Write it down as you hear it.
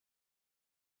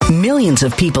Millions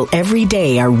of people every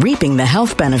day are reaping the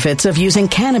health benefits of using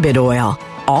cannabis oil,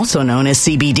 also known as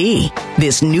CBD.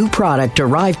 This new product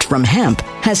derived from hemp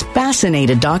has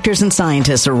fascinated doctors and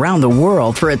scientists around the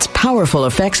world for its powerful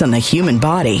effects on the human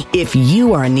body. If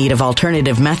you are in need of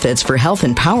alternative methods for health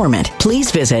empowerment, please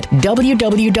visit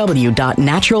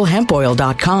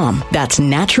www.naturalhempoil.com. That's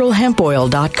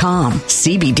naturalhempoil.com.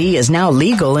 CBD is now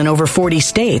legal in over 40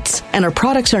 states, and our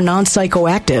products are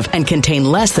non-psychoactive and contain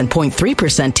less than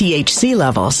 0.3% THC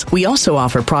levels. We also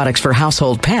offer products for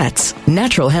household pets.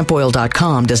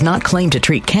 Naturalhempoil.com does not claim to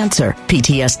treat cancer,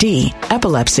 PTSD,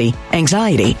 epilepsy,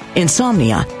 anxiety,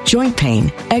 insomnia, joint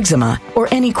pain, eczema, or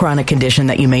any chronic condition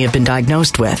that you may have been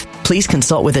diagnosed with. Please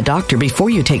consult with a doctor before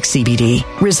you take CBD.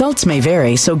 Results may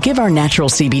vary, so give our natural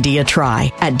CBD a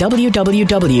try at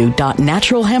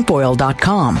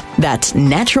www.naturalhempoil.com. That's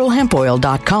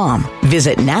naturalhempoil.com.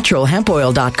 Visit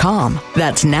naturalhempoil.com.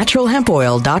 That's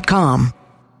naturalhempoil.com.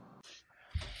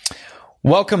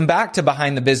 Welcome back to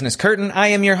Behind the Business Curtain. I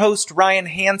am your host, Ryan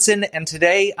Hansen, and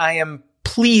today I am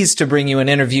pleased to bring you an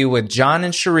interview with John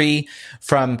and Cherie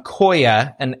from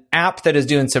Koya, an app that is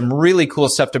doing some really cool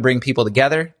stuff to bring people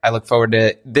together. I look forward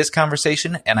to this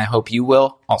conversation, and I hope you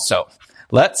will also.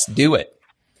 Let's do it.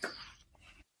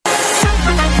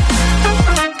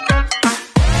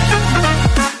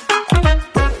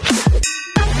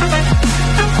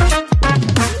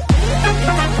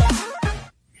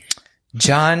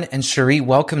 John and Cherie,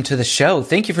 welcome to the show.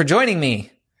 Thank you for joining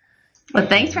me. Well,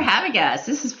 thanks for having us.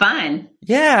 This is fun.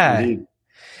 Yeah. Indeed.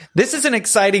 This is an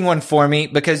exciting one for me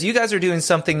because you guys are doing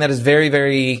something that is very,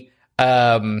 very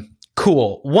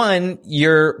cool. One,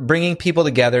 you're bringing people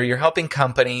together. You're helping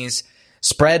companies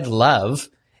spread love.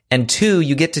 And two,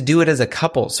 you get to do it as a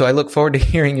couple. So I look forward to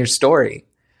hearing your story.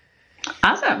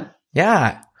 Awesome.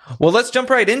 Yeah. Well, let's jump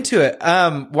right into it.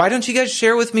 Why don't you guys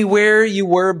share with me where you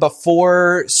were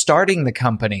before starting the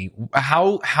company?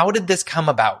 How did this come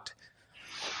about?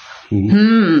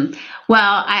 Well,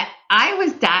 I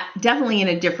was definitely in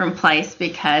a different place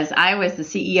because I was the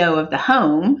CEO of the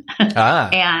home,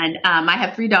 and I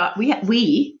have three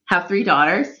we have three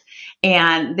daughters,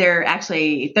 and they're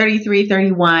actually 33,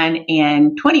 31,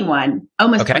 and 21,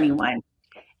 almost 21.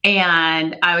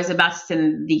 And I was about to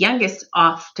send the youngest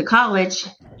off to college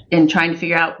and trying to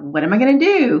figure out what am I going to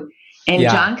do. And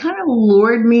John kind of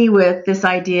lured me with this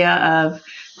idea of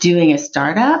doing a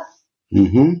startup.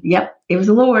 Mm-hmm. Yep, it was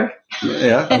a lure.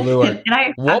 Yeah, a lure.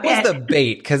 What was bet. the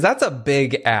bait? Because that's a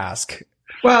big ask.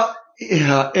 Well,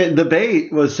 the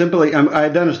bait was simply, I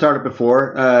had done a startup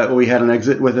before. We had an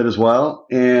exit with it as well,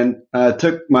 and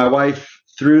took my wife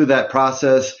through that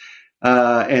process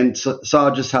and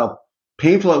saw just how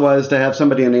painful it was to have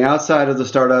somebody on the outside of the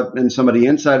startup and somebody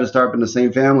inside the startup in the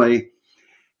same family.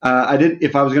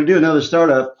 If I was going to do another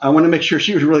startup, I want to make sure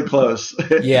she was really close.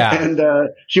 Yeah. And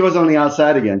she wasn't on the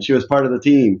outside again. She was part of the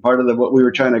team, part of what we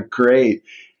were trying to create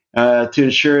to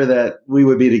ensure that we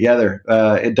would be together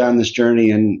down this journey,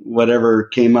 and whatever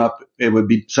came up, it would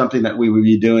be something that we would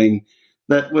be doing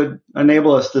that would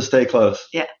enable us to stay close.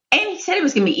 Yeah. And he said it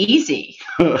was going to be easy.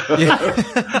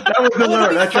 That was the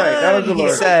Lord. That's right. That was the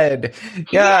Lord. He said,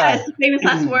 yeah. Yes, famous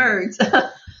last words.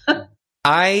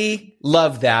 I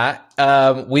love that.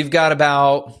 We've got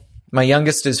my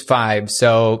youngest is 5,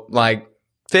 so like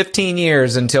 15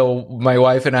 years until my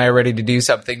wife and I are ready to do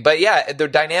something. But yeah, the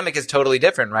dynamic is totally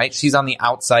different, right? She's on the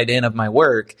outside in of my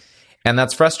work, and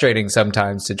that's frustrating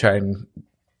sometimes to try and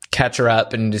catch her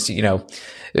up and just,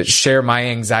 share my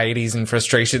anxieties and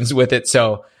frustrations with it.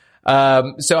 So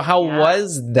how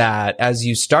was that as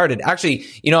you started? Actually,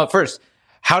 at first,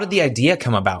 how did the idea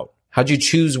come about? How'd you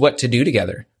choose what to do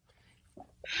together?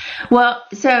 Well,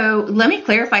 so let me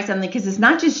clarify something, because it's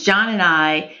not just John and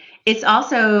I. It's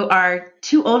also our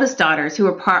 2 oldest daughters who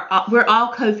are we're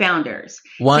all co-founders.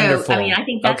 Wonderful. So, I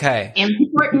think that's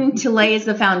important to lay as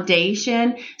the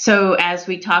foundation. So as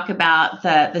we talk about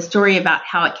the story about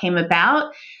how it came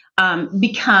about,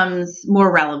 becomes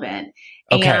more relevant.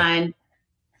 Okay. And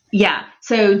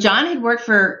so John had worked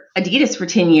for Adidas for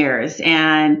 10 years,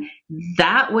 and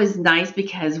that was nice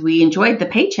because we enjoyed the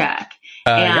paycheck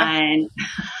and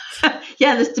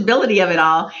the stability of it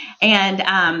all.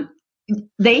 And,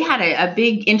 they had a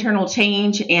big internal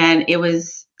change, and it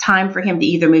was time for him to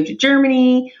either move to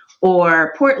Germany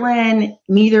or Portland,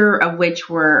 neither of which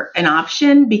were an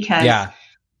option because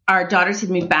our daughters had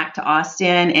moved back to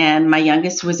Austin and my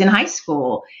youngest was in high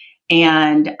school.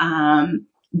 And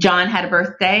John had a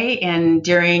birthday, and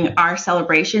during our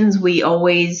celebrations, we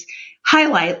always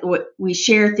we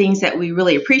share things that we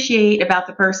really appreciate about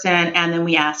the person, and then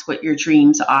we ask what your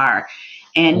dreams are.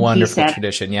 And wonderful he said,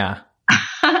 tradition, yeah.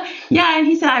 And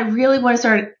he said, I really want to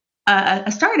start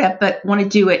a startup, but want to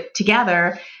do it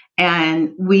together.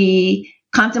 And we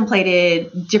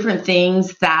contemplated different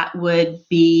things that would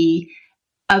be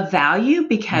of value,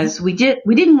 because we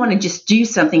didn't want to just do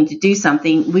something to do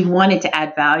something. We wanted to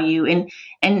add value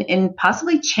and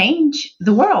possibly change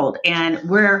the world. And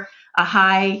we're a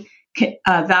high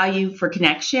value for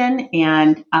connection.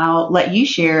 And I'll let you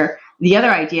share the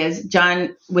other ideas,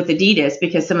 John, with Adidas,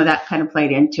 because some of that kind of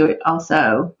played into it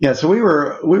also. Yeah, so we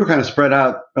were kind of spread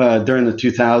out during the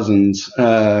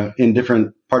 2000s in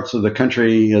different parts of the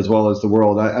country as well as the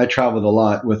world. I traveled a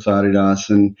lot with Adidas,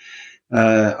 and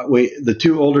the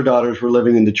two older daughters were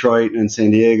living in Detroit and San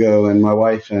Diego, and my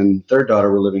wife and third daughter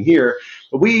were living here.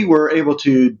 But we were able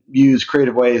to use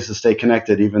creative ways to stay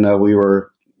connected, even though we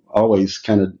were always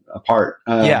kind of apart.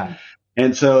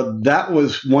 And so that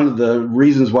was one of the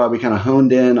reasons why we kind of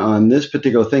honed in on this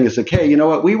particular thing. It's like, hey, you know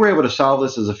what? We were able to solve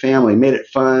this as a family, made it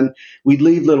fun. We'd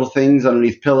leave little things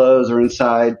underneath pillows or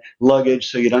inside luggage.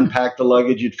 So you'd unpack the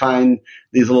luggage, you'd find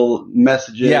these little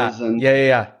messages and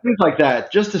things like that,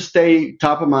 just to stay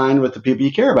top of mind with the people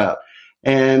you care about.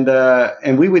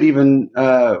 And we would even,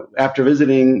 after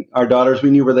visiting our daughters,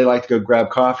 we knew where they liked to go grab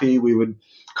coffee. We would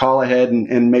call ahead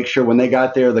and make sure when they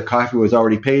got there, the coffee was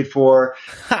already paid for.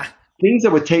 Things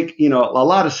that would take, a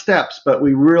lot of steps, but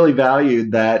we really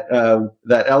valued that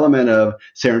element of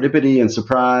serendipity and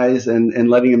surprise and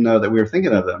letting them know that we were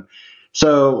thinking of them.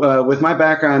 So with my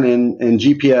background in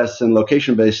GPS and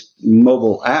location-based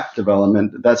mobile app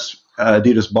development, that's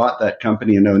Adidas bought that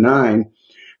company in 2009.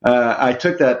 I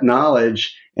took that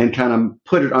knowledge and kind of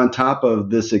put it on top of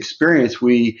this experience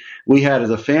we had as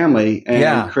a family,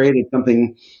 and created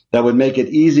something that would make it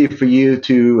easy for you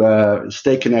to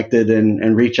stay connected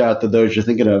and reach out to those you're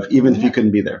thinking of, even if you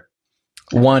couldn't be there.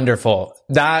 Wonderful.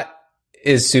 That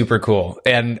is super cool.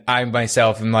 And I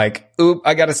myself am like,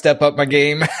 I got to step up my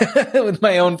game with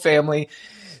my own family.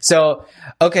 So,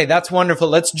 okay, that's wonderful.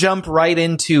 Let's jump right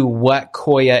into what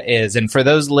Koya is. And for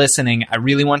those listening, I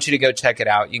really want you to go check it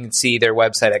out. You can see their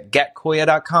website at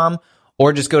getkoya.com,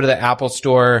 or just go to the Apple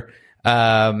Store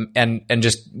and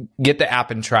just get the app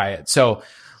and try it. So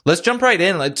let's jump right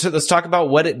in. Let's talk about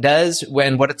what it does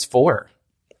and what it's for.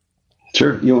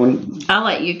 Sure. I'll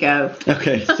let you go.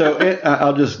 Okay. So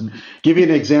I'll just give you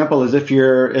an example. As if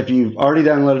you've already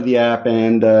downloaded the app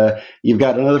and you've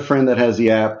got another friend that has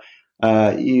the app,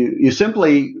 you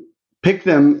simply pick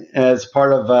them as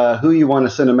part of who you want to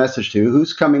send a message to,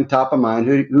 who's coming top of mind,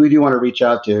 who do you want to reach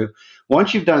out to.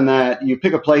 Once you've done that, you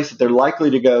pick a place that they're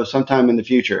likely to go sometime in the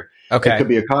future. Okay. It could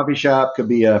be a coffee shop, could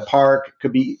be a park,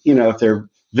 could be, if they're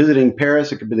visiting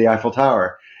Paris, it could be the Eiffel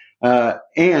Tower.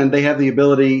 And they have the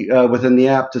ability within the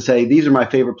app to say, these are my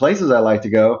favorite places I like to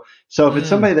go. So if it's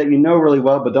somebody that you know really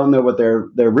well but don't know what their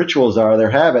rituals are,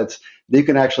 their habits, you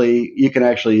can actually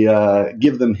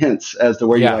give them hints as to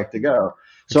where you like to go.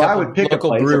 So I would pick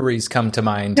local breweries come to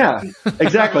mind. Yeah,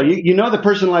 exactly. you know the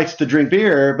person likes to drink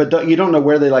beer, but you don't know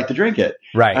where they like to drink it.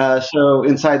 Right. So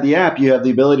inside the app, you have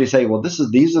the ability to say, well,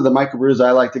 these are the microbrews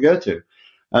I like to go to.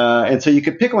 And so you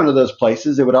could pick one of those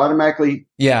places. It would automatically.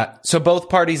 Yeah. So both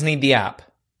parties need the app.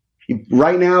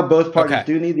 Right now, both parties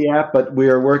do need the app, but we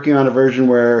are working on a version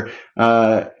where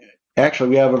actually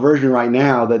we have a version right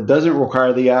now that doesn't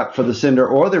require the app for the sender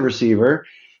or the receiver,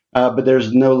 but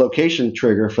there's no location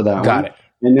trigger for that one. Got it.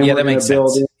 And then that makes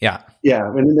sense. Yeah.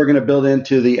 And then we're going to build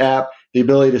into the app the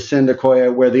ability to send a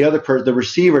Koya where the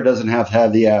receiver doesn't have to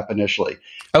have the app initially.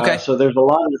 Okay. So there's a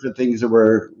lot of different things that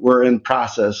we're in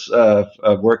process of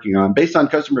working on based on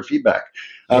customer feedback.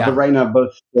 But right now,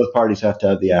 both parties have to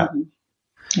have the app.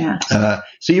 Yeah.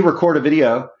 So you record a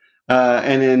video,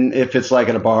 and then if it's like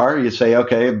at a bar, you say,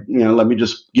 okay, let me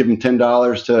just give them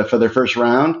 $10 for their first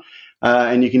round,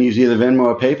 and you can use either Venmo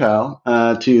or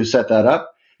PayPal to set that up.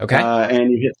 Okay.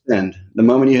 And you hit send. The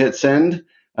moment you hit send,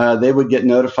 they would get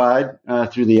notified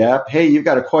through the app. Hey, you've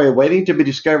got a Koya waiting to be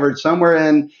discovered somewhere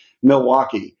in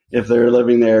Milwaukee. If they're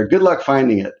living there, good luck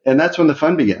finding it. And that's when the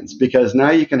fun begins, because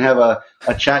now you can have a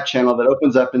chat channel that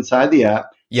opens up inside the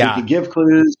app. Yeah. You can give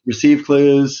clues, receive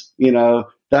clues,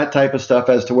 that type of stuff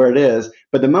as to where it is.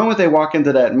 But the moment they walk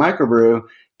into that microbrew,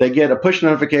 they get a push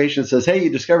notification that says, hey,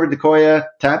 you discovered the Koya,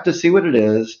 tap to see what it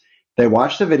is. They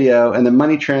watch the video, and the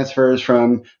money transfers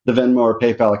from the Venmo or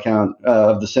PayPal account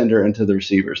of the sender into the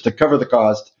receivers to cover the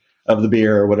cost of the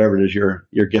beer or whatever it is you're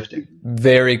gifting.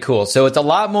 Very cool. So it's a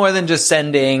lot more than just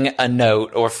sending a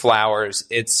note or flowers.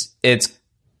 It's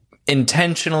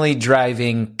intentionally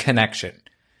driving connection.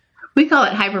 We call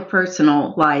it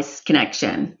hyper-personalized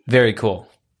connection. Very cool.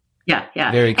 Yeah.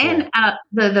 Very cool. And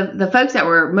the folks that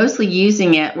were mostly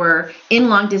using it were in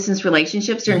long-distance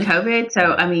relationships during COVID. So,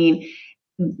 I mean,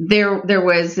 there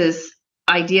was this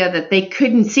idea that they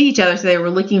couldn't see each other, so they were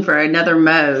looking for another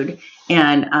mode.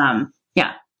 And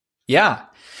yeah.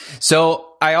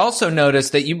 So I also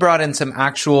noticed that you brought in some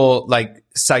actual like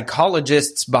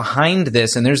psychologists behind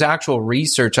this, and there's actual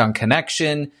research on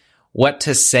connection, what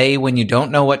to say when you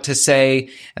don't know what to say.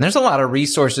 And there's a lot of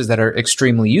resources that are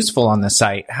extremely useful on the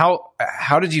site.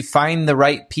 How did you find the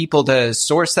right people to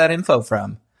source that info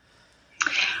from?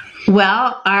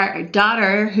 Well, our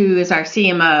daughter, who is our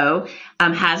CMO,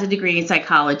 has a degree in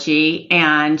psychology,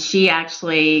 and she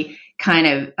actually kind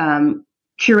of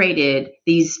curated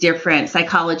these different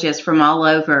psychologists from all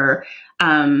over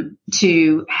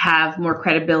to have more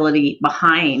credibility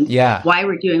behind why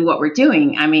we're doing what we're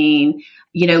doing. I mean,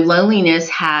 loneliness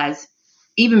has,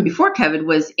 even before COVID,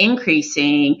 was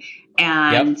increasing.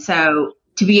 And so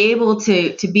to be able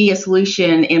to be a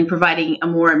solution in providing a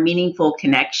more meaningful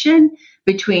connection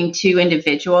between two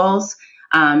individuals,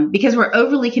 because we're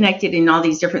overly connected in all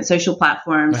these different social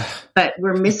platforms, but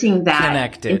we're missing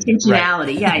that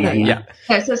intentionality. Right. Yeah.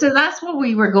 So that's what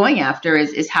we were going after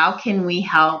is how can we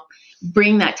help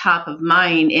bring that top of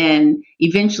mind, and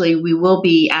eventually we will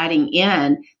be adding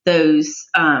in those,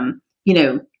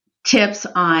 tips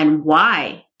on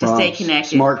why to stay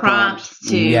connected, prompts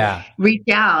to reach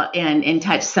out and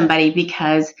touch somebody,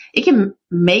 because it can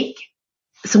make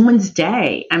someone's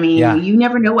day. I mean, you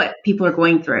never know what people are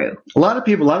going through. A lot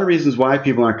of reasons why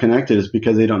people aren't connected is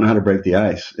because they don't know how to break the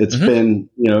ice. It's been,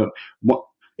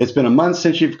 it's been a month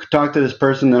since you've talked to this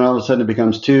person, then all of a sudden it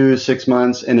becomes 2-6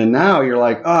 months. And then now you're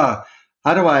like, how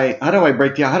do I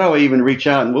break the ice? How do I even reach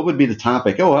out? And what would be the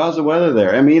topic? Oh, how's the weather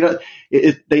there? I mean,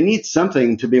 they need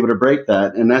something to be able to break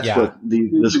that. And that's what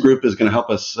this group is going to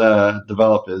help us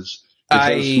develop is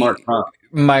a smart prompt.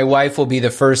 My wife will be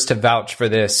the first to vouch for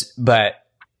this, but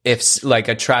if like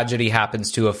a tragedy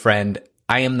happens to a friend,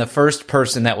 I am the first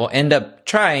person that will end up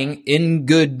trying in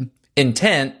good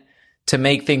intent to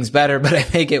make things better, but I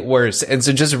make it worse. And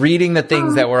so just reading the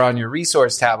things that were on your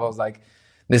resource tab, I was like,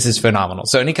 this is phenomenal.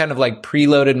 So any kind of like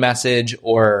preloaded message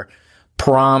or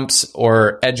prompts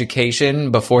or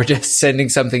education before just sending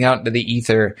something out into the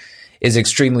ether is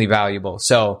extremely valuable.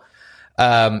 So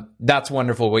that's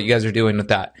wonderful what you guys are doing with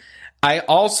that. I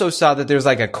also saw that there's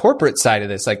like a corporate side of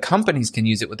this, like companies can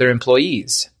use it with their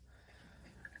employees.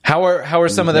 How are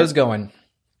some of those going?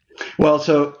 Well,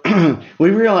 so we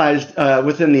realized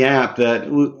within the app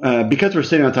that because we're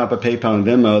sitting on top of PayPal and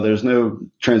Venmo, there's no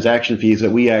transaction fees that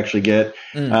we actually get.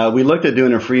 We looked at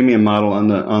doing a freemium model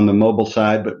on the mobile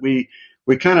side, but we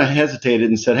kind of hesitated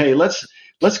and said, hey, let's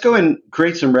go and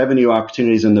create some revenue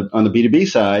opportunities on the B2B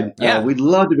side. We'd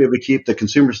love to be able to keep the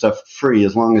consumer stuff free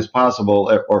as long as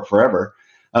possible or forever,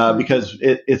 because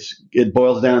it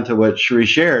boils down to what Sheree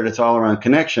shared. It's all around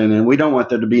connection, and we don't want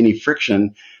there to be any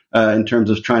friction in terms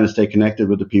of trying to stay connected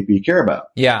with the people you care about.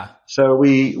 Yeah. So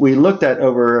we looked at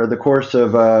over the course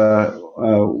of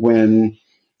when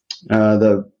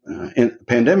the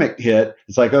pandemic hit,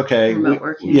 it's like, okay,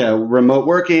 remote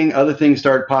working, other things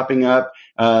started popping up.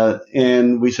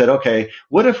 And we said, okay,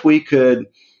 what if we could,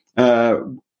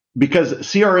 because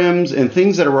CRMs and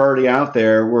things that are already out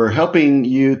there were helping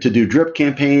you to do drip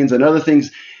campaigns and other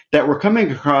things that were coming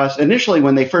across initially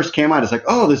when they first came out. It's like,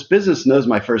 oh, this business knows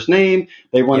my first name.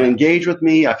 They want to engage with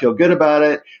me. I feel good about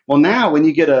it. Well, now when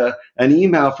you get an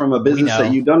email from a business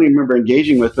that you don't even remember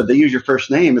engaging with, but they use your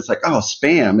first name, it's like, oh,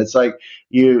 spam. It's like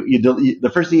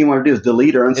the first thing you want to do is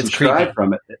delete or unsubscribe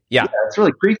from it. Yeah, it's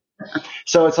really creepy.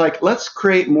 So it's like, let's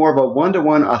create more of a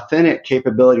one-to-one authentic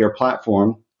capability or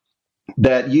platform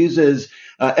that uses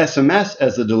SMS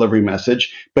as the delivery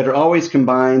message, but it always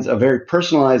combines a very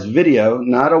personalized video,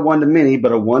 not a one-to-many,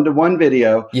 but a one-to-one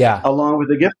video, along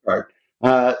with a gift card.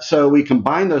 So we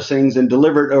combine those things and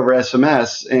deliver it over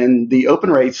SMS, and the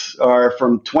open rates are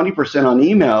from 20% on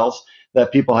emails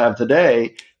that people have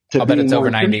today to being more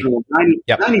over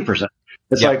 90%.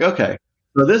 It's like, okay,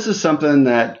 so this is something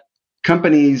that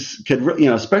companies could,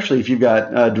 especially if you've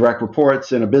got direct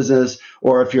reports in a business,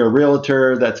 or if you're a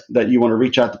realtor that you want to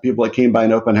reach out to people that came by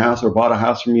an open house or bought a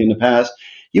house from you in the past,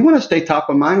 you want to stay top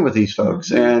of mind with these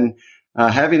folks. And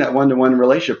having that one-to-one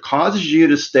relationship causes you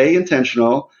to stay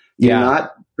intentional. You're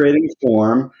not creating a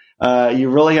form.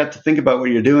 You really have to think about what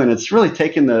you're doing. It's really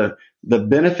taking the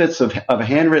benefits of a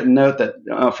handwritten note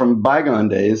that from bygone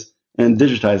days and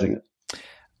digitizing it.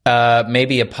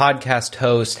 Maybe a podcast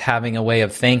host having a way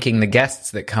of thanking the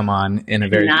guests that come on in a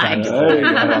very practical way.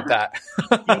 How about that?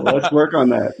 Let's work on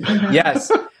that.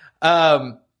 Yes.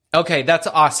 Okay, that's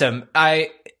awesome. I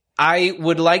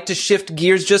would like to shift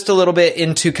gears just a little bit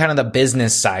into kind of the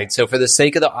business side. So for the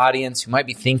sake of the audience who might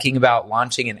be thinking about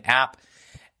launching an app,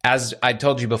 as I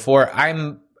told you before,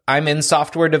 I'm I'm in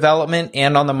software development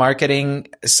and on the marketing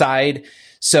side.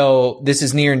 So this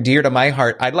is near and dear to my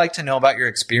heart. I'd like to know about your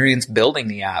experience building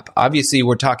the app. Obviously,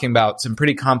 we're talking about some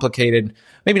pretty complicated,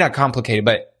 maybe not complicated,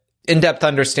 but in-depth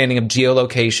understanding of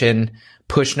geolocation,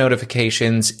 push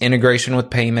notifications, integration with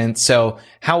payments. So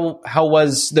how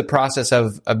was the process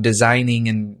of designing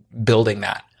and building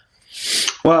that?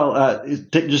 Well,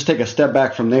 just take a step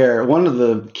back from there. One of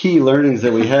the key learnings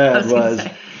that we had was,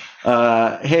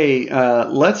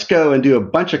 let's go and do a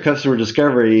bunch of customer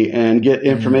discovery and get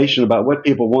information about what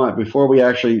people want before we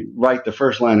actually write the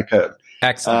first line of code.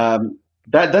 Excellent.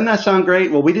 Doesn't that sound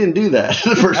great? Well, we didn't do that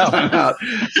the first time out.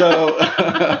 So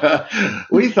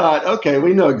we thought, okay,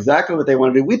 we know exactly what they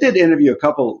want to do. We did interview a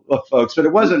couple of folks, but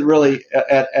it wasn't really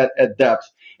at depth.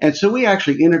 And so we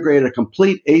actually integrated a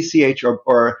complete ACH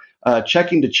or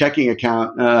checking to checking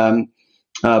account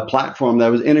platform that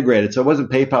was integrated. So it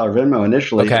wasn't PayPal or Venmo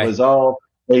initially. Okay. It was all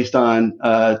based on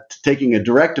taking a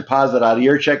direct deposit out of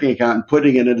your checking account and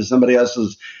putting it into somebody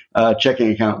else's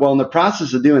checking account. Well, in the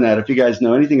process of doing that, if you guys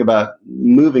know anything about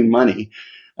moving money,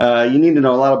 you need to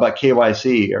know a lot about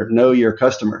KYC, or know your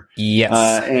customer. Yes.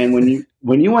 And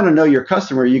when you want to know your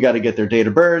customer, you got to get their date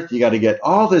of birth. You got to get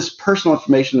all this personal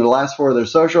information, the last four of their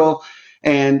social.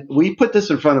 And we put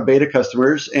this in front of beta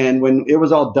customers. And when it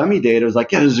was all dummy data, it was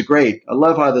like, yeah, this is great. I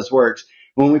love how this works.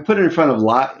 When we put it in front of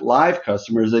live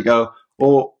customers, they go,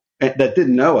 well, that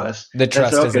didn't know us. The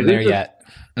trust isn't there yet.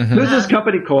 Mm-hmm. Who's this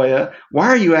company, Koya? Why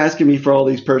are you asking me for all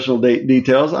these personal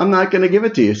details? I'm not going to give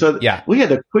it to you. So we had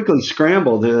to quickly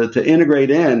scramble to integrate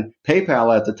in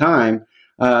PayPal at the time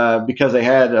because they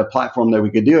had a platform that we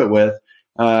could do it with,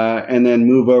 and then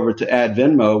move over to add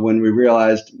Venmo when we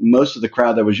realized most of the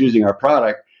crowd that was using our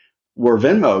product were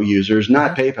Venmo users,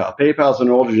 not PayPal. PayPal's an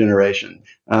older generation,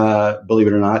 believe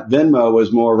it or not. Venmo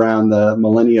was more around the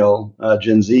millennial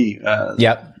Gen Z type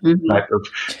of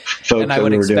folks. And I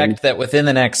would expect that within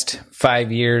the next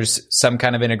 5 years, some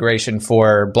kind of integration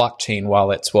for blockchain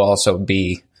wallets will also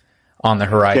be on the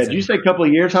horizon. Yeah, did you say a couple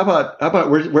of years? How about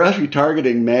we're actually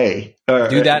targeting May?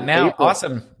 Do that now. April.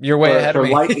 Awesome. You're way ahead of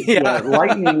me.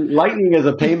 Lightning is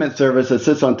a payment service that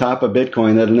sits on top of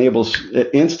Bitcoin that enables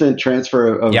instant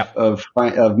transfer of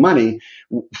money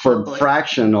for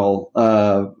fractional,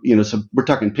 so we're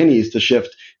talking pennies to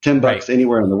shift $10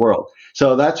 anywhere in the world.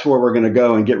 So that's where we're going to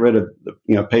go and get rid of,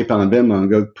 PayPal and Venmo and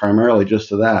go primarily just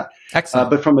to that. Excellent.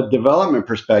 But from a development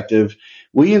perspective,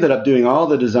 we ended up doing all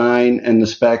the design and the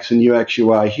specs and UX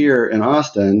UI here in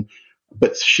Austin,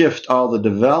 but shift all the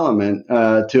development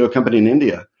to a company in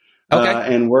India.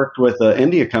 And worked with an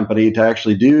India company to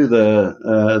actually do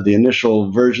the initial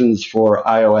versions for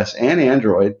iOS and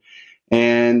Android,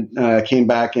 and came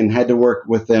back and had to work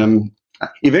with them.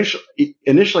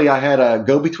 Initially, I had a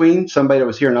go-between, somebody that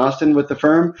was here in Austin with the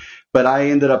firm, but I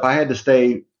had to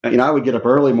stay. I would get up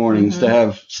early mornings to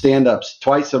have stand-ups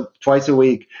twice a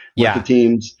week with the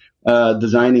teams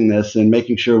designing this and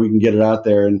making sure we can get it out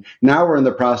there. And now we're in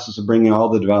the process of bringing all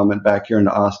the development back here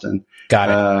into Austin. Got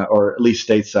it. Or at least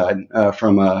stateside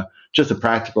from just a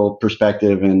practical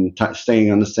perspective, and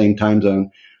staying on the same time zone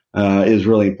is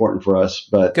really important for us.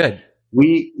 But good.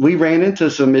 We ran into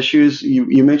some issues.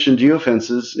 You mentioned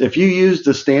geofences. If you use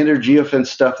the standard geofence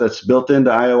stuff that's built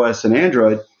into iOS and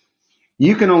Android,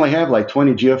 you can only have like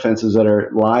 20 geofences that are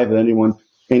live at any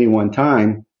one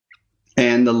time.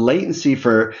 And the latency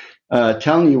for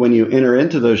telling you when you enter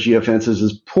into those geofences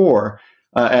is poor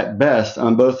at best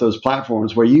on both those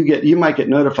platforms, where you might get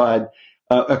notified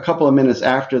a couple of minutes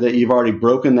after that you've already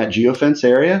broken that geofence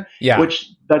area, which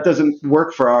that doesn't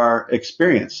work for our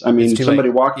experience. I mean, somebody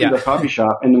walked into a coffee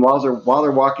shop, and while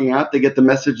they're walking out, they get the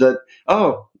message that,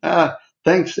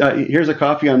 thanks, here's a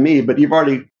coffee on me, but you've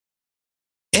already.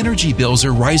 Energy bills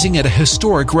are rising at a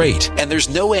historic rate, and there's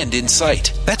no end in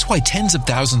sight. That's why tens of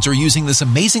thousands are using this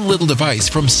amazing little device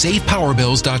from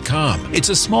SavePowerBills.com. It's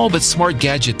a small but smart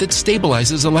gadget that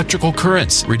stabilizes electrical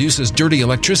currents, reduces dirty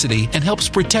electricity, and helps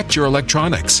protect your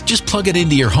electronics. Just plug it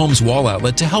into your home's wall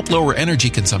outlet to help lower energy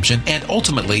consumption and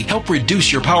ultimately help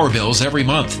reduce your power bills every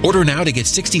month. Order now to get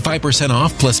 65%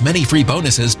 off plus many free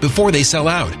bonuses before they sell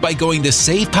out by going to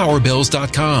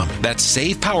SavePowerBills.com. That's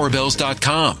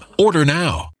SavePowerBills.com. Order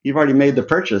now. You've already made the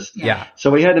purchase. Yeah. So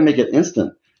we had to make it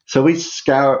instant. So we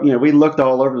we looked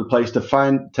all over the place to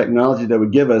find technology that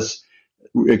would give us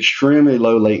extremely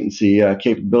low latency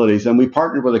capabilities. And we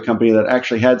partnered with a company that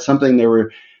actually had something.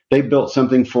 They built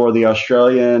something for the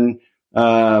Australian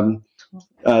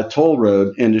toll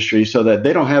road industry, so that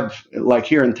they don't have, like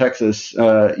here in Texas,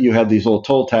 you have these little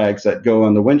toll tags that go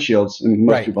on the windshields, and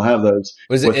most people have those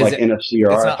NFC or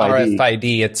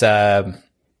RFID. It's not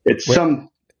RFID.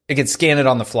 It can scan it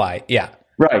on the fly. Yeah.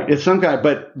 Right. It's some guy,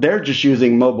 but they're just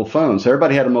using mobile phones. So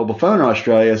everybody had a mobile phone in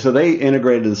Australia. So they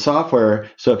integrated the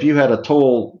software. So if you had a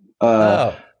toll,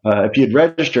 if you'd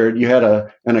registered, you had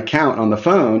an account on the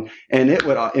phone, and it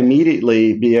would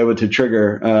immediately be able to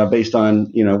trigger based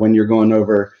on, when you're going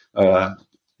over,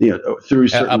 through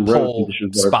certain road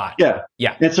conditions. Spot. Yeah.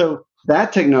 Yeah. And so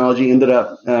that technology ended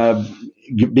up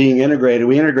being integrated.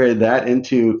 We integrated that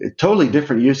into a totally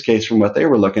different use case from what they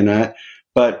were looking at,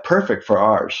 but perfect for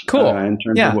ours. Cool. In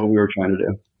terms of what we were trying to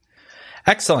do.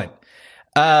 Excellent.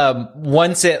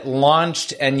 Once it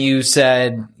launched and you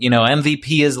said,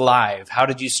 MVP is live, how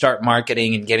did you start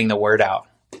marketing and getting the word out?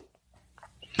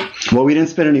 Well, we didn't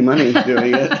spend any money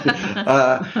doing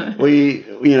it.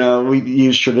 We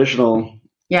used traditional.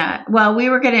 Yeah. Well, we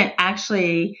were going to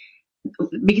actually,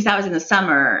 because that was in the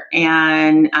summer,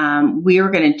 and we were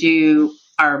going to do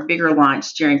our bigger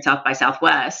launch during South by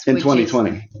Southwest in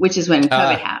 2020, which is when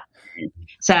COVID happened.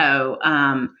 So,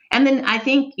 and then I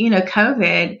think,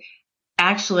 COVID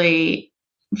actually,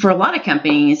 for a lot of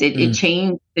companies, it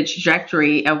changed the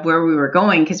trajectory of where we were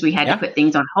going, because we had to put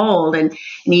things on hold. And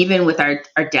even with our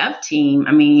dev team,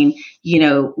 I mean,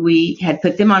 we had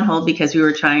put them on hold because we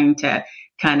were trying to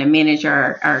kind of manage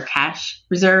our cash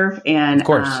reserve. And, of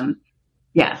course.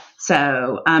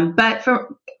 So, but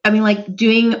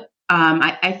doing,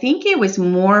 I think it was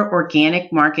more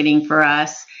organic marketing for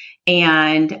us.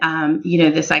 And,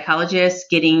 the psychologists,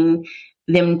 getting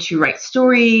them to write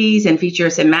stories and feature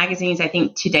us in magazines. I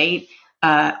think to date,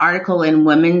 article in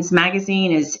Women's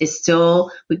Magazine is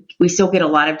still, we still get a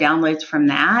lot of downloads from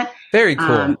that. Very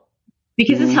cool.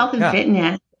 Because it's health and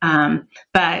fitness.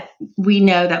 But we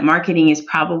know that marketing is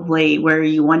probably where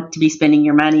you want to be spending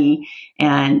your money.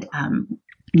 And,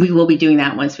 we will be doing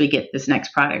that once we get this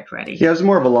next product ready. Yeah, it was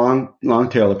more of a long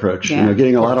tail approach. Yeah,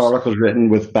 getting a lot of articles written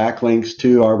with backlinks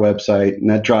to our website, and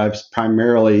that drives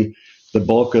primarily the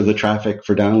bulk of the traffic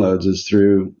for downloads is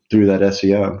through that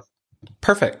SEO.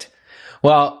 Perfect.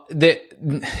 Well, there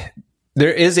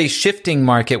is a shifting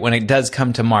market when it does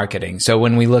come to marketing. So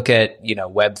when we look at,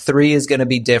 Web3 is going to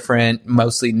be different,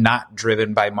 mostly not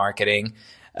driven by marketing.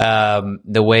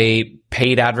 The way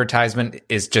paid advertisement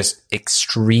is just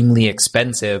extremely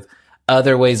expensive.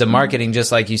 Other ways of marketing,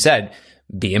 just like you said,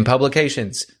 be in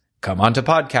publications, come onto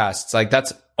podcasts. Like,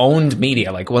 that's owned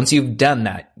media. Like, once you've done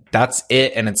that, that's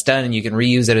it, and it's done, and you can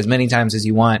reuse it as many times as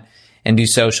you want and do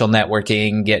social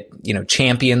networking, get,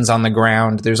 champions on the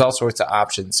ground. There's all sorts of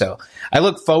options. So I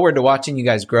look forward to watching you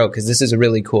guys grow, because this is a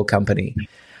really cool company.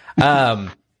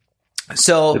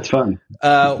 So it's fun.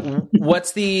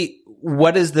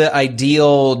 What is the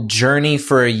ideal journey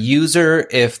for a user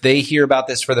if they hear about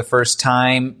this for the first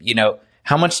time?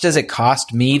 How much does it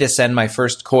cost me to send my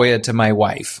first Koya to my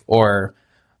wife, or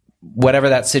whatever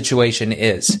that situation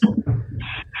is?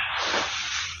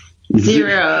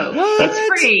 $0. That's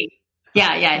free.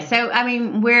 Yeah. So, I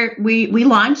mean, we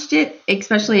launched it,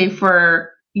 especially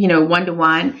for,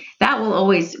 one-to-one. That will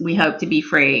always, we hope, to be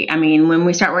free. I mean, when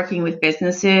we start working with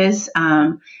businesses,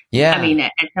 I mean,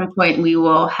 at some point we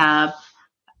will have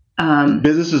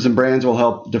businesses and brands will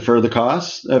help defer the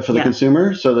costs for the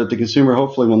consumer, so that the consumer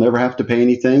hopefully will never have to pay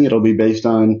anything. It'll be based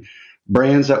on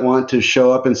brands that want to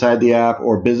show up inside the app,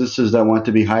 or businesses that want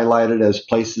to be highlighted as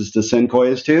places to send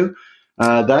Koyas to.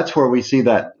 That's where we see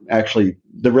that actually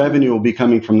the revenue will be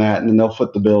coming from that, and then they'll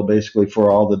foot the bill basically for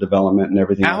all the development and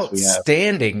everything else we have.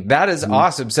 Outstanding. That is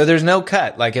awesome. So there's no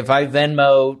cut. Like, if I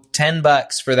Venmo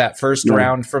 $10 for that first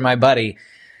round for my buddy,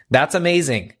 that's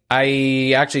amazing.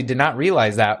 I actually did not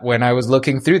realize that when I was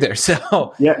looking through there.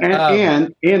 So yeah,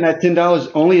 and that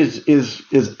 $10 only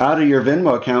is out of your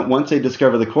Venmo account once they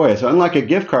discover the Koya. So unlike a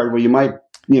gift card where you might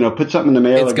put something in the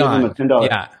mail or give them a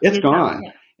 $10, it's gone.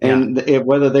 Yeah. And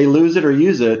whether they lose it or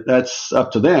use it, that's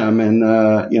up to them. And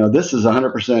this is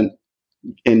 100%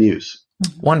 in use.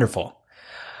 Wonderful.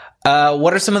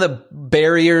 What are some of the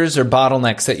barriers or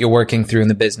bottlenecks that you're working through in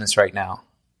the business right now?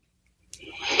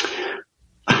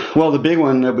 Well, the big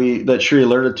one that Sri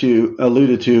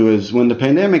alluded to is when the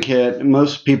pandemic hit,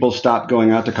 most people stopped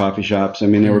going out to coffee shops. I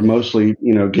mean, they were mostly,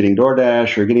 getting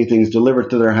DoorDash or getting things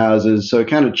delivered to their houses. So it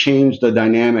kind of changed the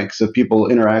dynamics of people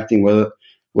interacting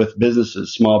with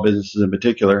businesses, small businesses in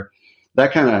particular.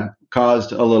 That kind of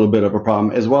caused a little bit of a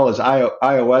problem, as well as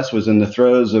iOS was in the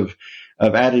throes of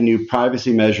adding new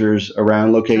privacy measures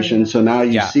around location. So now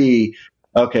you see,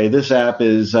 okay, this app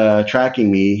is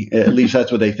tracking me. At least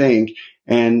that's what they think.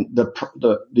 And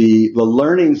the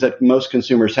learnings that most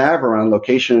consumers have around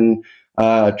location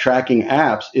tracking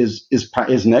apps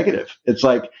is negative. It's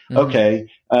like, okay,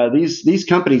 these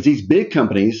companies, these big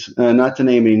companies, not to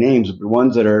name any names, but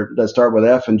ones that start with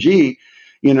F and G,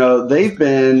 they've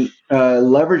been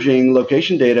leveraging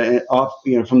location data off,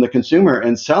 from the consumer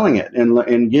and selling it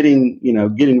and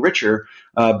getting richer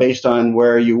based on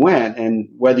where you went and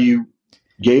whether you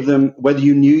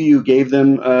knew you gave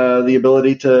them the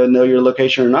ability to know your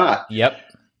location or not. Yep.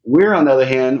 We're, on the other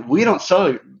hand, we don't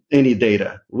sell any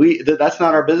data. That's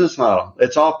not our business model.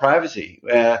 It's all privacy.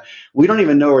 We don't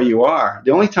even know where you are.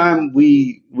 The only time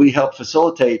we help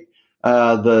facilitate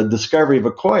the discovery of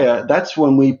Akoya, that's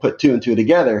when we put two and two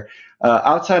together.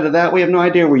 Outside of that, we have no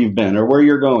idea where you've been or where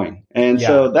you're going. And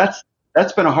so that's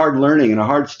been a hard learning and a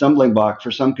hard stumbling block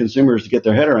for some consumers to get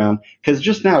their head around, because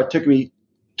just now it took me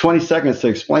 20 seconds to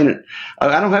explain it.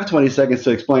 I don't have 20 seconds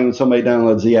to explain when somebody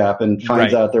downloads the app and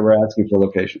finds out that we're asking for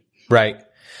location. Right.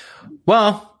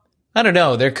 Well, I don't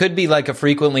know. There could be like a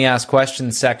frequently asked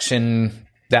questions section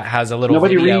that has a little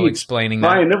video explaining that.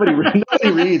 Brian, nobody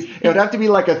reads. It would have to be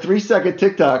like a 3-second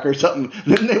TikTok or something.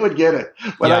 Then they would get it.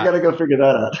 But I got to go figure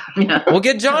that out. Yeah. We'll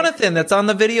get Jonathan. That's on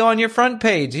the video on your front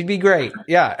page. He'd be great.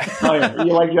 Yeah. Oh, yeah.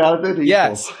 You like Jonathan?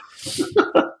 Yes.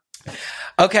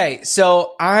 Okay.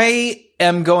 So I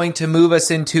am going to move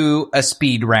us into a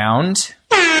speed round.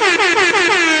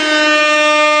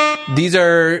 These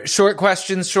are short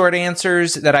questions, short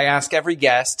answers that I ask every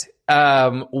guest.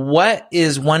 What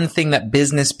is one thing that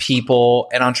business people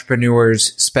and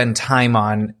entrepreneurs spend time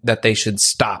on that they should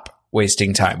stop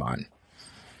wasting time on?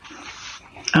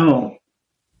 Oh,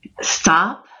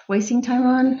 stop wasting time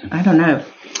on? I don't know.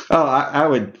 Oh, I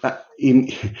would.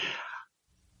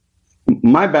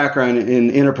 My background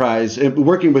in enterprise,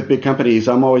 working with big companies,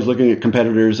 I'm always looking at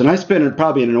competitors, and I spend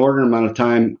probably an inordinate amount of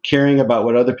time caring about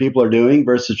what other people are doing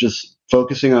versus just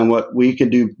focusing on what we could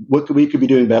do, what we could be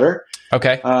doing better.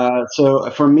 Okay. So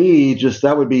for me, just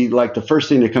that would be like the first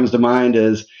thing that comes to mind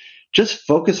is just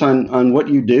focus on what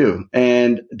you do,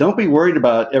 and don't be worried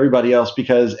about everybody else,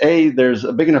 because A, there's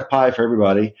a big enough pie for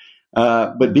everybody,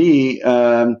 but B,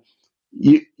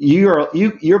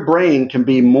 your brain can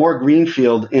be more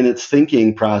greenfield in its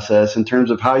thinking process in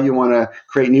terms of how you want to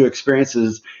create new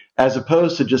experiences, as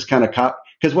opposed to just kind of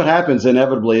because what happens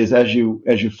inevitably is as you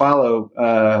follow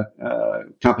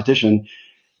competition,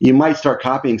 you might start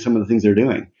copying some of the things they're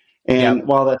doing. And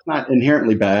while that's not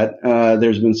inherently bad,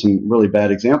 there's been some really bad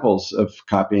examples of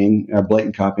copying,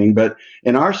 blatant copying. But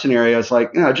in our scenario, it's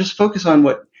like, just focus on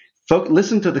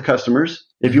listen to the customers.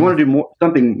 If you want to do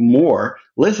something more,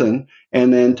 listen,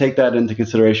 and then take that into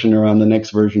consideration around the next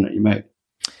version that you make.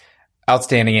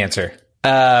 Outstanding answer.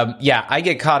 I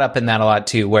get caught up in that a lot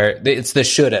too, where it's the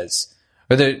shouldas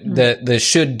or the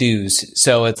should do's.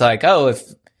 So it's like, if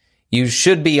you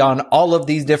should be on all of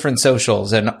these different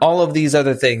socials and all of these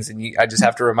other things. And I just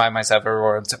have to remind myself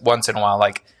every once in a while,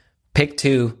 like, pick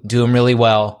two, do them really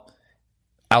well,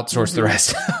 outsource the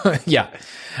rest.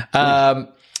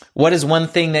 What is one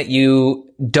thing that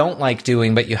you don't like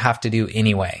doing, but you have to do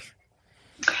anyway?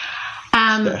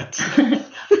 No,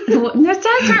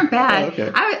 stats aren't bad. Oh,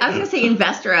 okay. I was going to say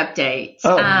investor updates,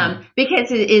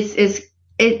 because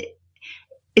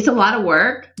it's a lot of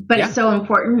work, but it's so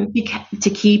important to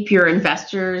keep your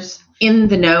investors in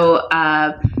the know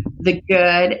of the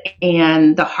good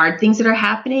and the hard things that are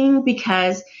happening,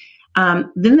 because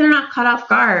then they're not caught off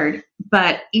guard.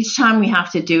 But each time we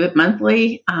have to do it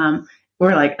monthly,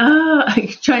 we're like,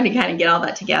 trying to kind of get all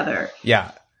that together.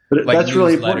 Yeah. But like that's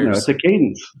really important, though. It's a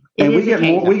cadence. And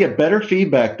we get better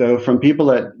feedback, though, from people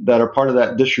that are part of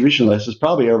that distribution list. It's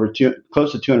probably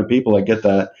close to 200 people that get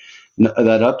that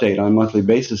update on a monthly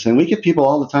basis. And we get people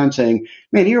all the time saying,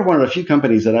 man, you're one of the few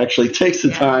companies that actually takes the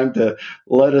time to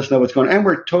let us know what's going on. And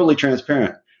we're totally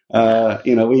transparent. For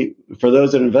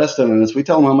those that invest in us, we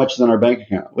tell them how much is in our bank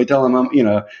account. We tell them,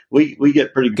 we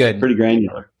get pretty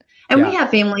granular. And we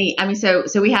have family. I mean, so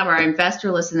we have our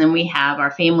investor list, and then we have our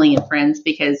family and friends,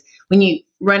 because when you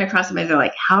run across somebody, they're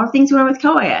like, how are things going with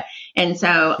Koya? And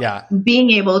so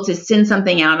being able to send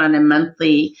something out on a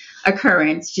monthly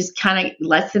occurrence just kind of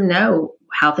lets them know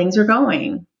how things are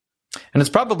going. And it's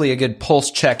probably a good pulse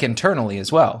check internally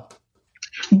as well.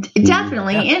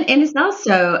 Definitely. Yeah. And it's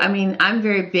also, I mean, I'm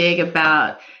very big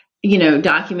about,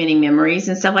 documenting memories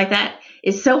and stuff like that.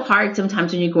 It's so hard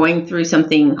sometimes when you're going through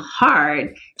something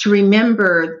hard to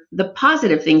remember the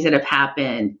positive things that have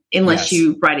happened unless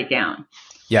you write it down.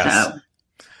 Yes. So,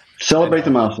 celebrate the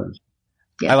milestones.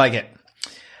 Yeah. I like it.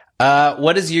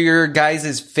 What is your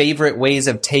guys' favorite ways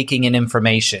of taking in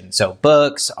information? So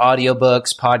books,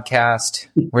 audiobooks, podcast,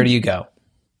 where do you go?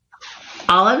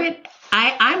 All of it.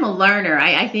 I'm a learner.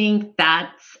 I think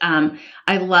that's,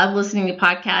 I love listening to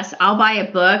podcasts. I'll buy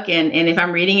a book, and if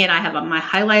I'm reading it, I have my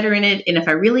highlighter in it. And if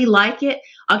I really like it,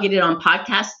 I'll get it on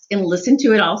podcasts and listen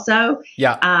to it also.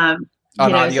 Yeah.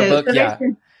 On audiobook.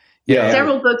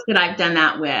 several books that I've done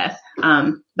that with.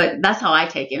 But that's how I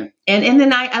take it. And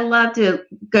then I love to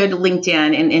go to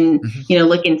LinkedIn and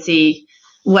look and see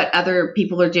what other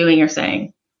people are doing or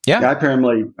saying. Yeah,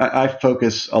 I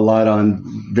focus a lot on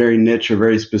very niche or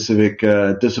very specific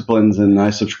disciplines, and I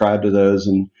subscribe to those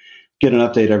and get an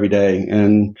update every day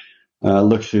and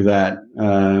look through that,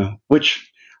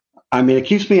 which, I mean, it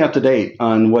keeps me up to date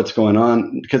on what's going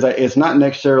on, because it's not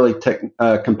necessarily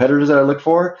competitors that I look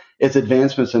for, it's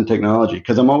advancements in technology,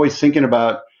 because I'm always thinking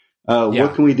about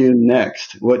what can we do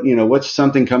next? What's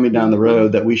something coming down the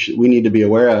road that we need to be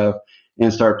aware of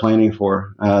and start planning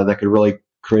for that could really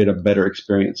create a better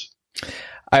experience.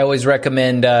 I always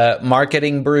recommend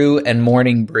Marketing Brew and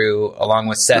Morning Brew along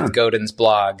with Seth Godin's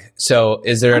blog. So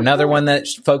is there another one that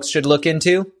folks should look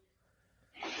into?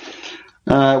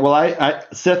 Well,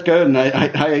 Seth Godin,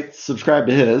 I subscribe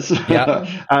to his.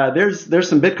 Yeah. There's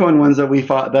some Bitcoin ones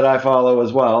that I follow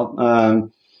as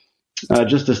well.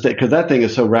 Just to stay, because that thing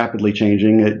is so rapidly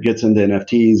changing. It gets into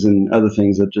NFTs and other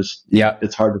things that just,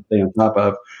 it's hard to stay on top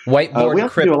of. Whiteboard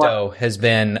Crypto has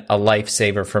been a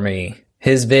lifesaver for me.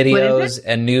 His videos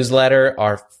and newsletter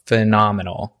are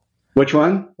phenomenal. Which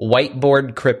one?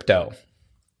 Whiteboard Crypto.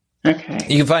 Okay.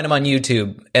 You can find him on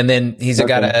YouTube. And then he's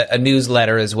got a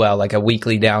newsletter as well, like a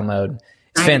weekly download.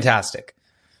 It's fantastic.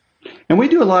 And we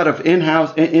do a lot of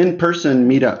in-person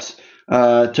meetups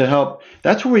to help.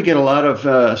 That's where we get a lot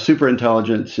of super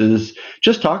intelligence, is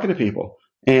just talking to people.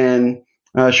 And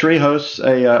Sheree hosts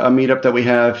a meetup that we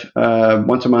have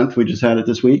once a month. We just had it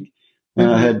this week.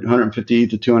 Had 150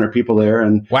 to 200 people there,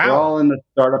 and we're all in the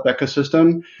startup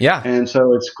ecosystem. Yeah. And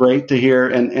so it's great to hear.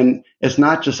 And it's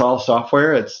not just all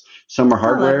software. It's some are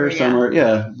hardware, some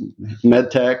are,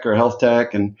 med tech or health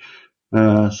tech. And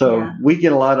we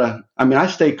get a lot of, I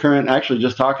stay current actually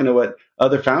just talking to what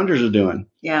other founders are doing.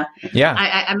 Yeah. Yeah.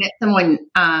 I met someone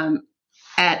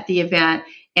at the event,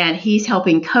 and he's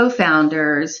helping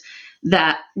co-founders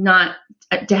that not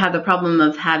to have the problem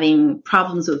of having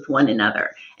problems with one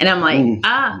another. And I'm like,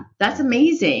 that's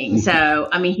amazing. So,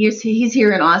 he's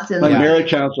here in Austin. Like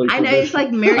marriage counseling. I know, it's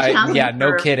like marriage counseling. Yeah,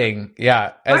 no kidding.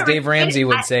 Yeah. As Dave Ramsey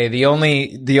would say, the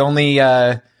only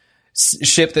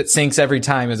ship that sinks every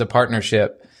time is a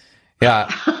partnership.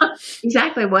 Yeah.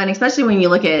 Exactly. Well, and especially when you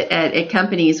look at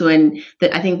companies, I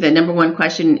think the number one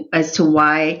question as to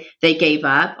why they gave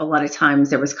up, a lot of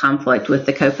times there was conflict with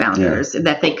the co-founders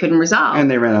that they couldn't resolve. And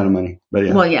they ran out of money. But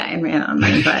yeah. Well, yeah, and ran out of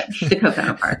money, but the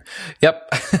co-founder part.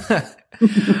 Yep.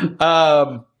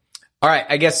 All right.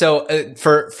 I guess so.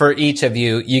 For each of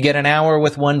you, you get an hour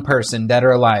with one person, dead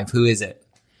or alive. Who is it?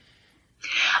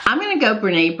 I'm going to go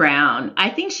Brene Brown. I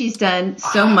think she's done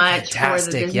so much for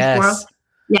the business world.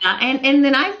 Yeah. And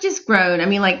then I've just grown.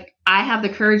 I have the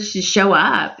courage to show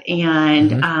up,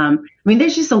 and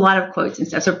there's just a lot of quotes and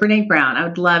stuff. So Brene Brown, I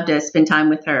would love to spend time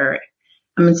with her.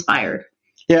 I'm inspired.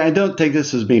 Yeah, I don't take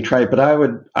this as being trite, but I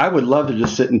would love to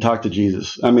just sit and talk to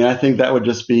Jesus. I think that would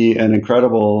just be an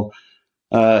incredible,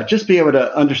 just be able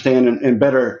to understand and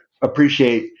better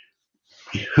appreciate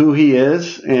who he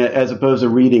is, as opposed to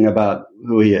reading about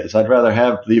who he is. I'd rather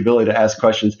have the ability to ask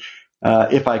questions.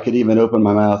 If I could even open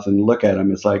my mouth and look at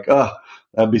him, it's like,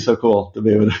 that'd be so cool to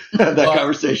be able to have that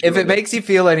conversation. If it makes you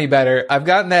feel any better, I've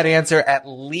gotten that answer at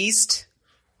least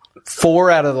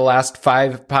 4 out of the last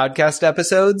 5 podcast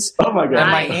episodes. Oh my God.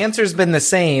 And my answer's been the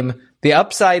same. The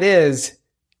upside is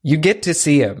you get to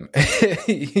see him.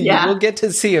 You will get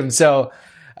to see him. So,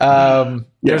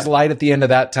 there's light at the end of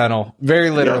that tunnel, very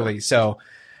literally. Yeah. So,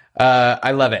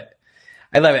 I love it.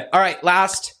 All right.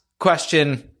 Last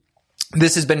question.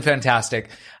 This has been fantastic.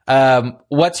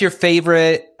 What's your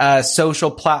favorite social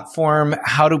platform?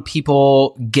 How do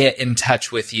people get in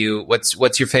touch with you?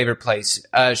 What's your favorite place?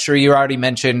 Sure, you already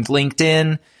mentioned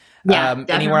LinkedIn. Yeah,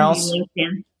 anywhere else?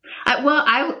 LinkedIn.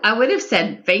 I would have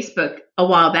said Facebook a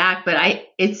while back, but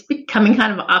it's becoming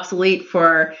kind of obsolete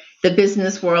for the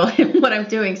business world and what I'm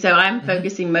doing. So I'm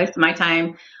focusing most of my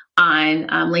time on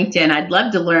LinkedIn. I'd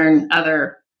love to learn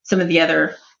some of the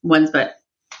other ones, but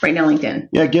right now, LinkedIn.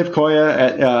 Yeah, Give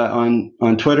Koya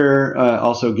on Twitter.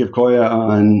 Also, Give Koya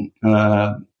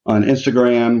on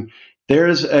Instagram.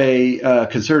 There's a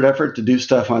concerted effort to do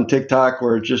stuff on TikTok.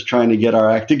 We're just trying to get our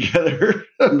act together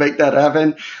to make that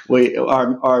happen.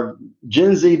 Our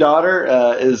Gen Z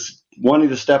daughter is wanting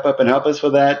to step up and help us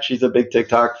with that. She's a big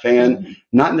TikTok fan.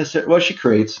 Not necessarily, well, she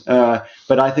creates, but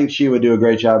I think she would do a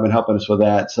great job in helping us with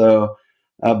that. So,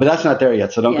 but that's not there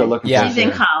yet. So don't go looking for it. She's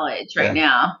in college right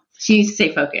now. She's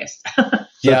stay focused.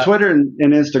 So Twitter and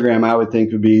Instagram, I would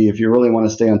think, would be if you really want to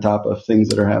stay on top of things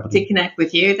that are happening. To connect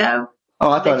with you, though? Oh,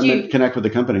 I thought it meant connect with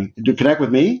the company. Do connect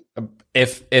with me?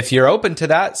 If you're open to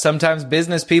that, sometimes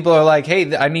business people are like,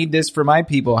 hey, I need this for my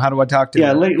people. How do I talk to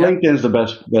them? LinkedIn is the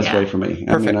best way for me.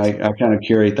 Perfect. I mean, I kind of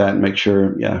curate that and make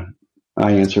sure,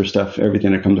 I answer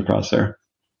everything that comes across there.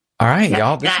 All right,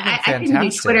 y'all. This has been fantastic. I can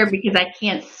do Twitter because I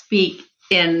can't speak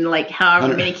in like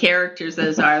however many characters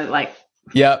those are. Like,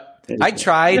 yep. I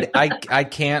tried. I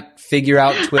can't figure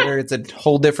out Twitter. It's a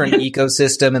whole different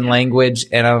ecosystem and language,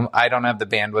 and I don't have the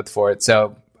bandwidth for it,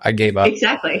 so I gave up.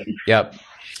 Exactly. Yep.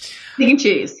 You can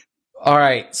choose. All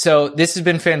right. So this has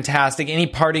been fantastic. Any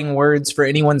parting words for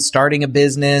anyone starting a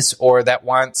business or that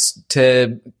wants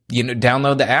to,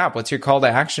 download the app? What's your call to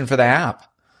action for the app?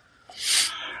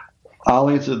 I'll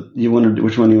answer.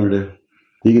 Which one you want to do?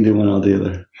 You can do one or the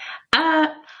other.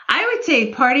 I would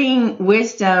say parting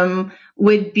wisdom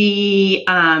would be,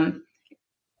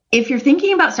 if you're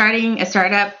thinking about starting a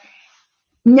startup,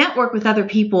 network with other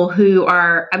people who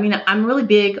are, I'm really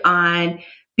big on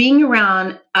being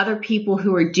around other people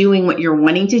who are doing what you're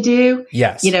wanting to do.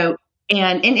 Yes.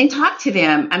 And talk to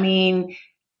them. I mean,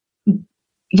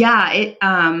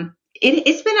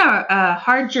 it's been a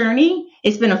hard journey.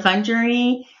 It's been a fun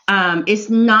journey. It's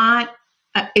not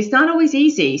always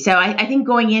easy. So I think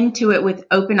going into it with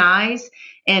open eyes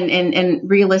and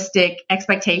realistic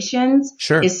expectations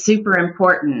is super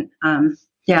important.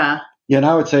 Yeah, and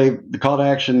I would say the call to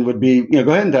action would be,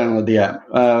 go ahead and download the app.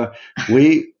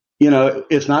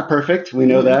 It's not perfect. We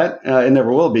know that. It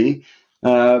never will be.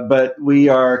 But we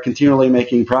are continually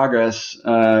making progress.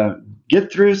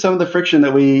 Get through some of the friction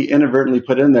that we inadvertently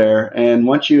put in there. And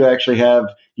once you actually have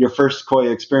your first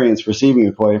Koya experience receiving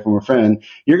a Koya from a friend,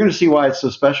 you're going to see why it's so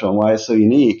special and why it's so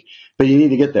unique. But you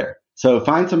need to get there. So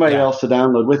find somebody else to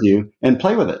download with you and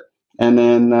play with it. And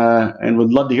then, and would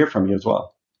love to hear from you as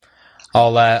well.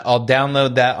 I'll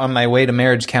download that on my way to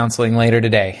marriage counseling later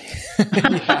today.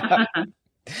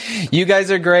 You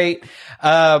guys are great.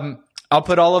 I'll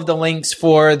put all of the links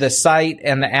for the site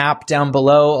and the app down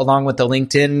below, along with the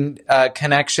LinkedIn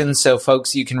connection. So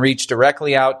folks, you can reach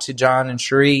directly out to John and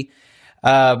Cherie.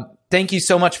 Thank you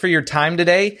so much for your time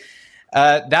today.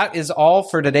 That is all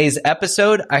for today's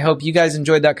episode. I hope you guys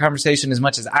enjoyed that conversation as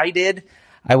much as I did.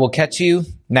 I will catch you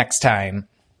next time.